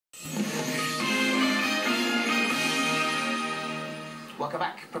Welcome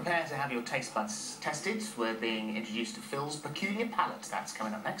back. Prepare to have your taste buds tested. We're being introduced to Phil's peculiar palate. That's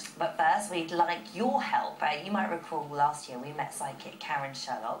coming up next. But first, we'd like your help. You might recall last year we met psychic Karen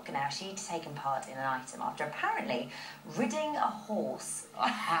Sherlock. Now, she'd taken part in an item after apparently ridding a horse. A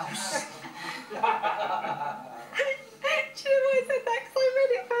house? Do you know why I said that? Because I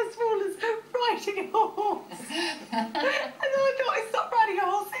read it first of all as riding a horse. And then I thought I stopped riding a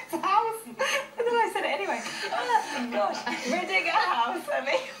horse, it's a house. And then I said it anyway. Gosh, ridding a house, I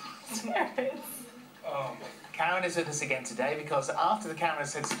mean, spirits. Oh. Karen is with us again today because after the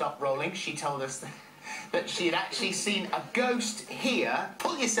cameras had stopped rolling, she told us that she had actually seen a ghost here.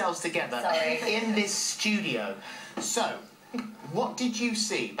 Pull yourselves together. Sorry. In this studio. So, what did you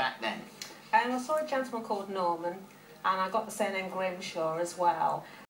see back then? I saw a gentleman called Norman, and I got the surname Grimshaw as well.